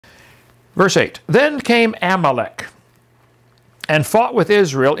Verse 8, then came Amalek and fought with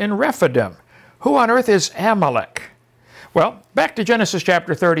Israel in Rephidim. Who on earth is Amalek? Well, back to Genesis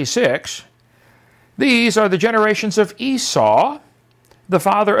chapter 36. These are the generations of Esau, the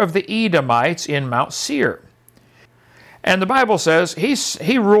father of the Edomites in Mount Seir. And the Bible says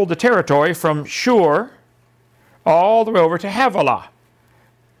he ruled the territory from Shur all the way over to Havilah.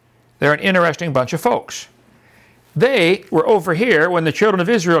 They're an interesting bunch of folks. They were over here when the children of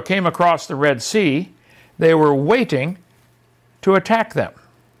Israel came across the Red Sea. They were waiting to attack them.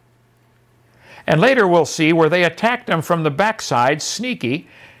 And later we'll see where they attacked them from the backside, sneaky,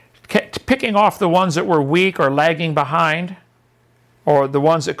 picking off the ones that were weak or lagging behind, or the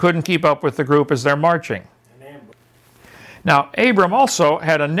ones that couldn't keep up with the group as they're marching. Now, Abram also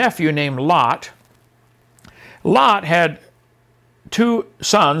had a nephew named Lot. Lot had 2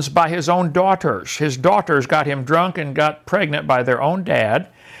 sons by his own daughters. His daughters got him drunk and got pregnant by their own dad.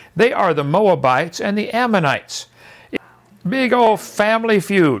 They are the Moabites and the Ammonites. Big old family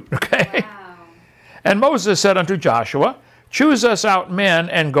feud, okay? Wow. And Moses said unto Joshua, choose us out men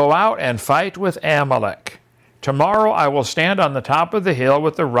and go out and fight with Amalek. Tomorrow I will stand on the top of the hill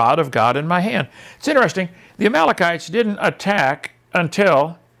with the rod of God in my hand. It's interesting. The Amalekites didn't attack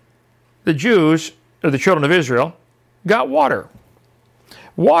until the Jews, or the children of Israel, got water.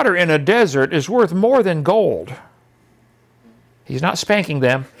 Water in a desert is worth more than gold. He's not spanking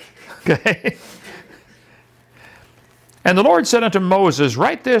them. Okay? And the Lord said unto Moses,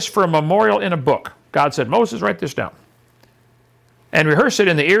 write this for a memorial in a book. God said, Moses, write this down. And rehearse it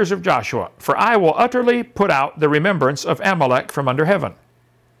in the ears of Joshua, for I will utterly put out the remembrance of Amalek from under heaven.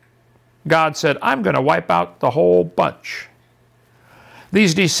 God said, I'm going to wipe out the whole bunch.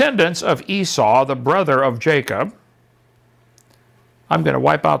 These descendants of Esau, the brother of Jacob, I'm going to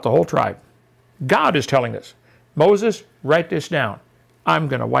wipe out the whole tribe. God is telling us, Moses, write this down. I'm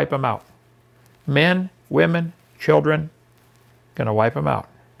going to wipe them out. Men, women, children, going to wipe them out.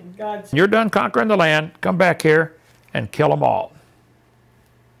 When you're done conquering the land, come back here and kill them all.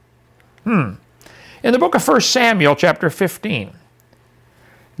 In the book of 1 Samuel chapter 15,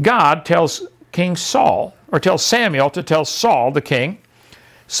 God tells King Saul, or tells Samuel to tell Saul the king,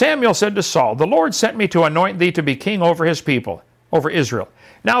 Samuel said to Saul, the Lord sent me to anoint thee to be king over his people, over Israel.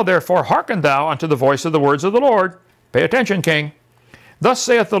 Now therefore hearken thou unto the voice of the words of the Lord. Pay attention, king. Thus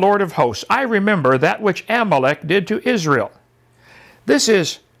saith the Lord of hosts, I remember that which Amalek did to Israel. This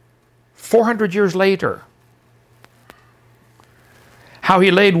is 400 years later. How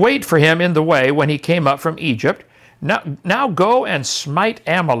he laid wait for him in the way when he came up from Egypt. Now go and smite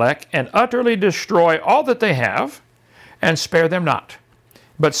Amalek and utterly destroy all that they have, and spare them not.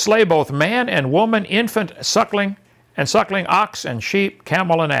 But slay both man and woman, infant, suckling, ox and sheep,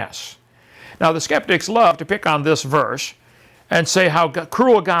 camel and ass. Now the skeptics love to pick on this verse and say how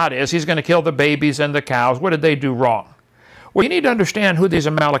cruel God is. He's going to kill the babies and the cows. What did they do wrong? Well, you need to understand who these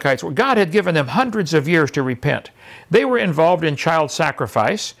Amalekites were. God had given them hundreds of years to repent. They were involved in child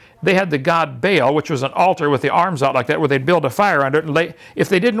sacrifice. They had the god Baal, which was an altar with the arms out like that, where they'd build a fire under it. And if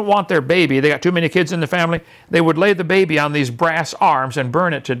they didn't want their baby, they got too many kids in the family, they would lay the baby on these brass arms and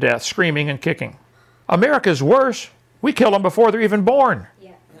burn it to death, screaming and kicking. America's worse. We kill them before they're even born.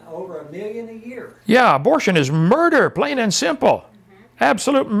 Yeah. Over 1 million a year. Yeah, abortion is murder, plain and simple.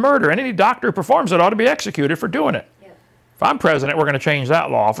 Absolute murder. And any doctor who performs it ought to be executed for doing it. If I'm president, we're going to change that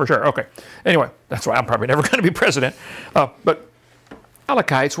law for sure. Okay. Anyway, that's why I'm probably never going to be president. But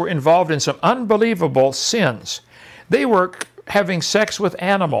Amalekites were involved in some unbelievable sins. They were having sex with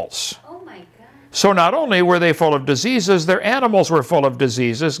animals. Oh my God. So not only were they full of diseases, their animals were full of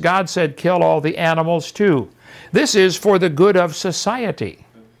diseases. God said, kill all the animals too. This is for the good of society.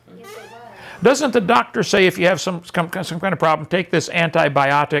 Doesn't the doctor say if you have some kind of problem, take this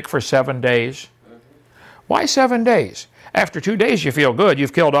antibiotic for 7 days? Why 7 days? After 2 days you feel good.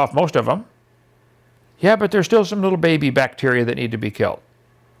 You've killed off most of them. Yeah, but there's still some little baby bacteria that need to be killed.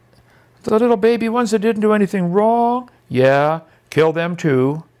 The little baby ones that didn't do anything wrong, yeah, kill them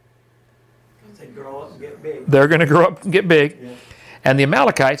too. They grow up and get big. They're going to grow up and get big. Yeah. And the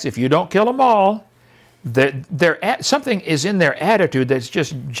Amalekites, if you don't kill them all, something is in their attitude that's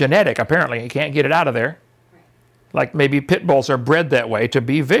just genetic, apparently. You can't get it out of there. Right. Like maybe pit bulls are bred that way to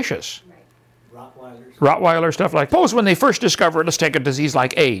be vicious. Rottweiler, stuff like that. Suppose when they first discovered, let's take a disease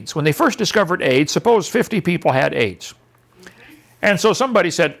like AIDS. When they first discovered AIDS, suppose 50 people had AIDS. And so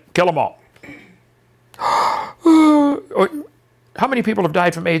somebody said, kill them all. How many people have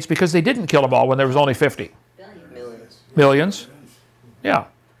died from AIDS because they didn't kill them all when there was only 50? Millions. Millions? Yeah.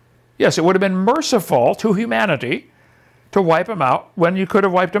 Yes, it would have been merciful to humanity to wipe them out when you could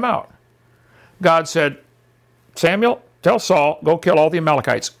have wiped them out. God said, Samuel, tell Saul, go kill all the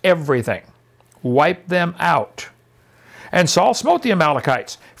Amalekites, everything. Wipe them out. And Saul smote the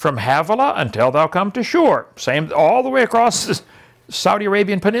Amalekites from Havilah until thou come to Shur. Same all the way across the Saudi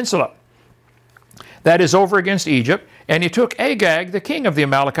Arabian peninsula. That is over against Egypt. And he took Agag, the king of the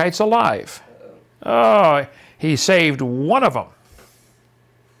Amalekites, alive. Oh, he saved one of them,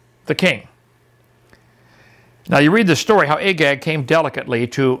 the king. Now you read the story how Agag came delicately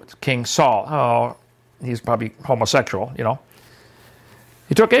to King Saul. Oh, he's probably homosexual, you know.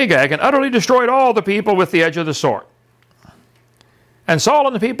 He took Agag and utterly destroyed all the people with the edge of the sword. And Saul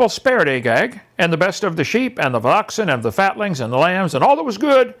and the people spared Agag, and the best of the sheep, and the oxen, and the fatlings, and the lambs, and all that was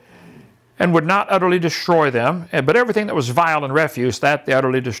good, and would not utterly destroy them. But everything that was vile and refuse, that they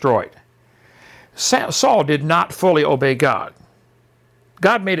utterly destroyed. Saul did not fully obey God.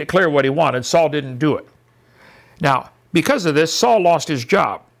 God made it clear what he wanted. Saul didn't do it. Now, because of this, Saul lost his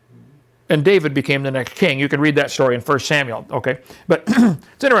job, and David became the next king. You can read that story in 1 Samuel, okay? But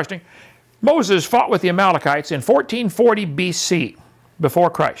it's interesting. Moses fought with the Amalekites in 1440 BC,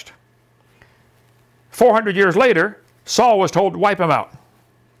 before Christ. 400 years later, Saul was told to wipe him out.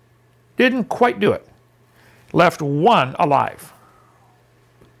 Didn't quite do it. Left one alive.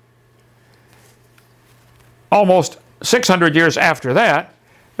 Almost 600 years after that,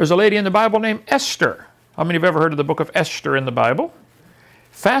 there's a lady in the Bible named Esther. How many have ever heard of the book of Esther in the Bible?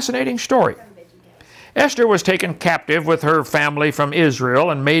 Fascinating story. Esther was taken captive with her family from Israel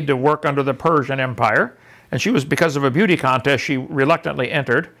and made to work under the Persian Empire. And she was, because of a beauty contest, she reluctantly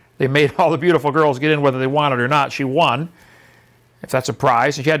entered. They made all the beautiful girls get in whether they wanted or not. She won, if that's a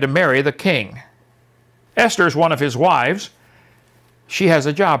prize. And she had to marry the king. Esther's one of his wives. She has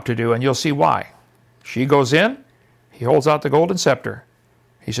a job to do, and you'll see why. She goes in. He holds out the golden scepter.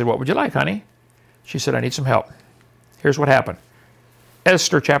 He said, what would you like, honey? She said, I need some help. Here's what happened.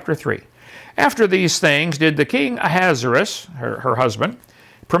 Esther chapter 3. After these things did the king Ahasuerus, her husband,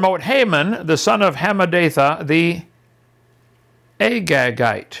 promote Haman, the son of Hammedatha, the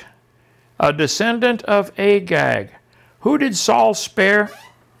Agagite, a descendant of Agag. Who did Saul spare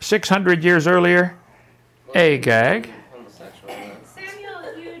 600 years earlier? Agag.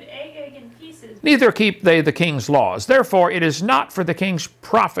 Samuel hewed Agag in pieces. Neither keep they the king's laws. Therefore it is not for the king's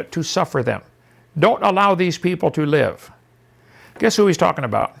profit to suffer them. Don't allow these people to live. Guess who he's talking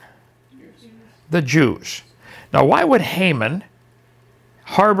about? The Jews. Now why would Haman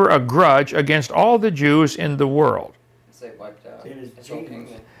harbor a grudge against all the Jews in the world? They wiped out.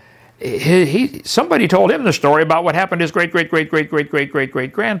 Somebody told him the story about what happened to his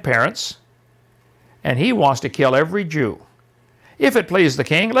great-great-great-great-great-great-great-great-grandparents, and he wants to kill every Jew. If it please the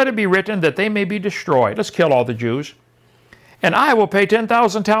king, let it be written that they may be destroyed. Let's kill all the Jews. And I will pay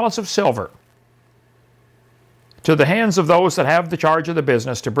 10,000 talents of silver to the hands of those that have the charge of the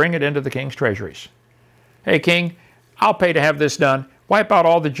business to bring it into the king's treasuries. Hey, king, I'll pay to have this done. Wipe out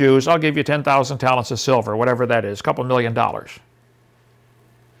all the Jews. I'll give you 10,000 talents of silver, whatever that is, a couple $1 million.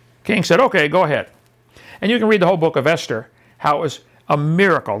 King said, okay, go ahead. And you can read the whole book of Esther, how it was a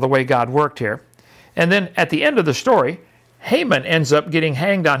miracle the way God worked here. And then at the end of the story, Haman ends up getting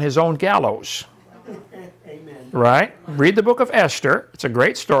hanged on his own gallows. Amen. Right? Read the book of Esther. It's a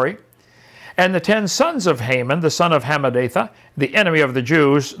great story. And the 10 sons of Haman, the son of Hammedatha, the enemy of the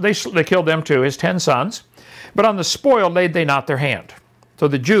Jews, they killed them too, his 10 sons. But on the spoil laid they not their hand. So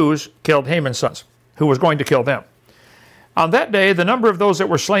the Jews killed Haman's sons, who was going to kill them. On that day, the number of those that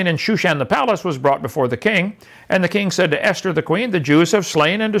were slain in Shushan the palace was brought before the king. And the king said to Esther the queen, the Jews have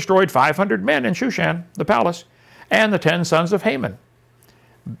slain and destroyed 500 men in Shushan the palace, and the 10 sons of Haman.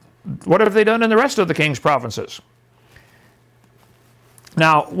 What have they done in the rest of the king's provinces?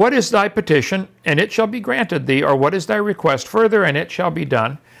 Now, what is thy petition, and it shall be granted thee, or what is thy request further, and it shall be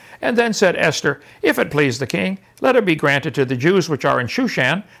done? And then said Esther, if it please the king, let it be granted to the Jews which are in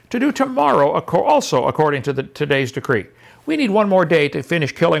Shushan to do tomorrow also according to today's decree. We need one more day to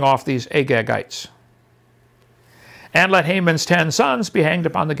finish killing off these Agagites. And let Haman's 10 sons be hanged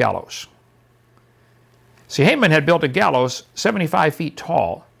upon the gallows. See, Haman had built a gallows 75 feet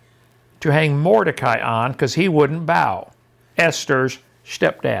tall to hang Mordecai on because he wouldn't bow. Esther's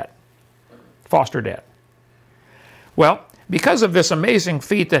stepdad, foster dad. Well, because of this amazing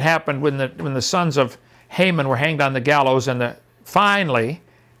feat that happened when the sons of Haman were hanged on the gallows, and finally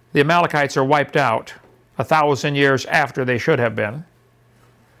the Amalekites are wiped out 1,000 years after they should have been,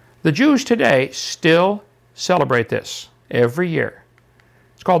 the Jews today still celebrate this every year.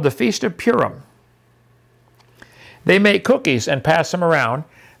 It's called the Feast of Purim. They make cookies and pass them around.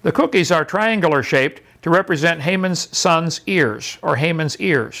 The cookies are triangular shaped to represent Haman's son's ears, or Haman's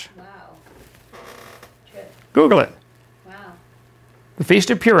ears. Wow. Google it. Wow. The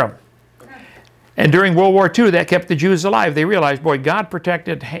Feast of Purim. And during World War II, that kept the Jews alive. They realized, boy, God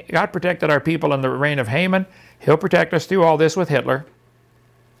protected our people in the reign of Haman. He'll protect us through all this with Hitler.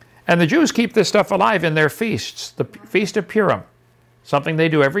 And the Jews keep this stuff alive in their feasts, the Feast of Purim, something they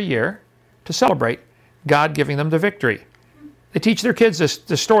do every year to celebrate God giving them the victory. They teach their kids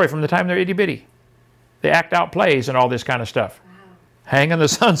this story from the time they're itty-bitty. They act out plays and all this kind of stuff. Wow. Hanging the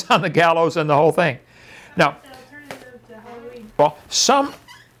sons on the gallows and the whole thing. Now, well, some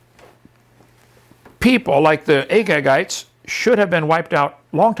people, like the Agagites, should have been wiped out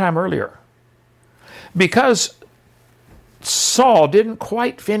a long time earlier. Because Saul didn't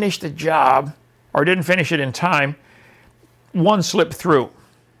quite finish the job, or didn't finish it in time, one slipped through.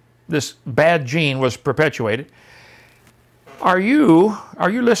 This bad gene was perpetuated. Are you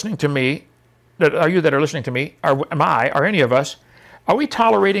listening to me? Are you that are listening to me? Am I, or any of us, are we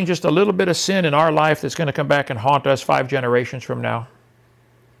tolerating just a little bit of sin in our life that's going to come back and haunt us 5 generations from now?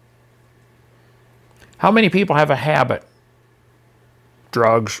 How many people have a habit?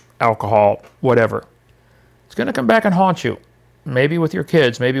 Drugs, alcohol, whatever. It's going to come back and haunt you. Maybe with your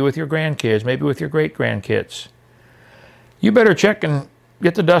kids, maybe with your grandkids, maybe with your great-grandkids. You better check and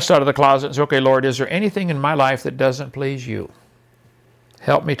get the dust out of the closet and say, okay, Lord, is there anything in my life that doesn't please you?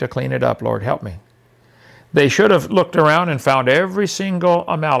 Help me to clean it up, Lord, help me. They should have looked around and found every single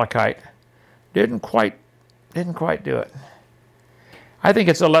Amalekite. Didn't quite do it. I think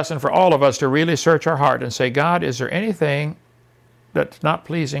it's a lesson for all of us to really search our heart and say, God, is there anything that's not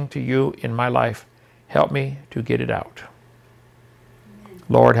pleasing to you in my life? Help me to get it out.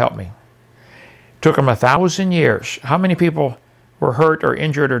 Lord, help me. It took them 1,000 years. How many people were hurt or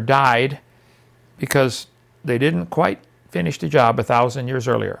injured or died because they didn't quite finish the job 1,000 years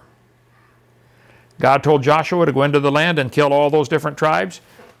earlier? God told Joshua to go into the land and kill all those different tribes.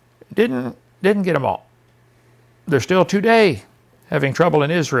 Didn't get them all. They're still today having trouble in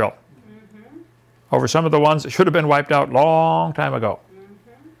Israel over some of the ones that should have been wiped out long time ago.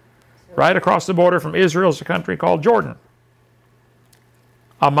 Right across the border from Israel is a country called Jordan.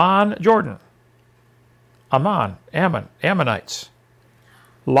 Ammon, Jordan. Ammon, Ammonites.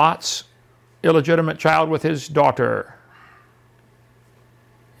 Lot's illegitimate child with his daughter.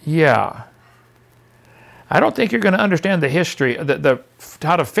 Yeah. I don't think you're going to understand the history,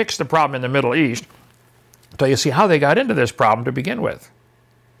 how to fix the problem in the Middle East until you see how they got into this problem to begin with.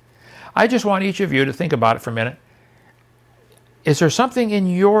 I just want each of you to think about it for a minute. Is there something in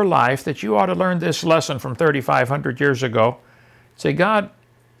your life that you ought to learn this lesson from 3,500 years ago? Say, God,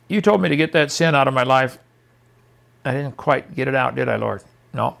 you told me to get that sin out of my life. I didn't quite get it out, did I, Lord?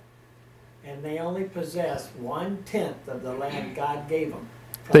 No. And they only possess 1/10 of the land God gave them.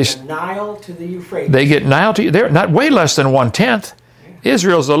 From the Nile to the Euphrates. They get Nile to, they're not way less than 1/10. Yeah.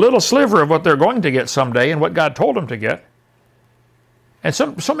 Israel's a little sliver of what they're going to get someday and what God told them to get. And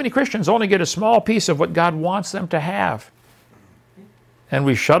so many Christians only get a small piece of what God wants them to have. And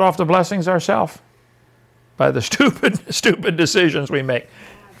we shut off the blessings ourselves by the stupid decisions we make.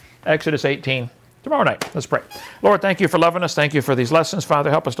 Exodus 18. Tomorrow night. Let's pray. Lord, thank you for loving us. Thank you for these lessons. Father,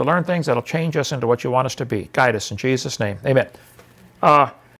 help us to learn things that'll change us into what you want us to be. Guide us in Jesus' name. Amen.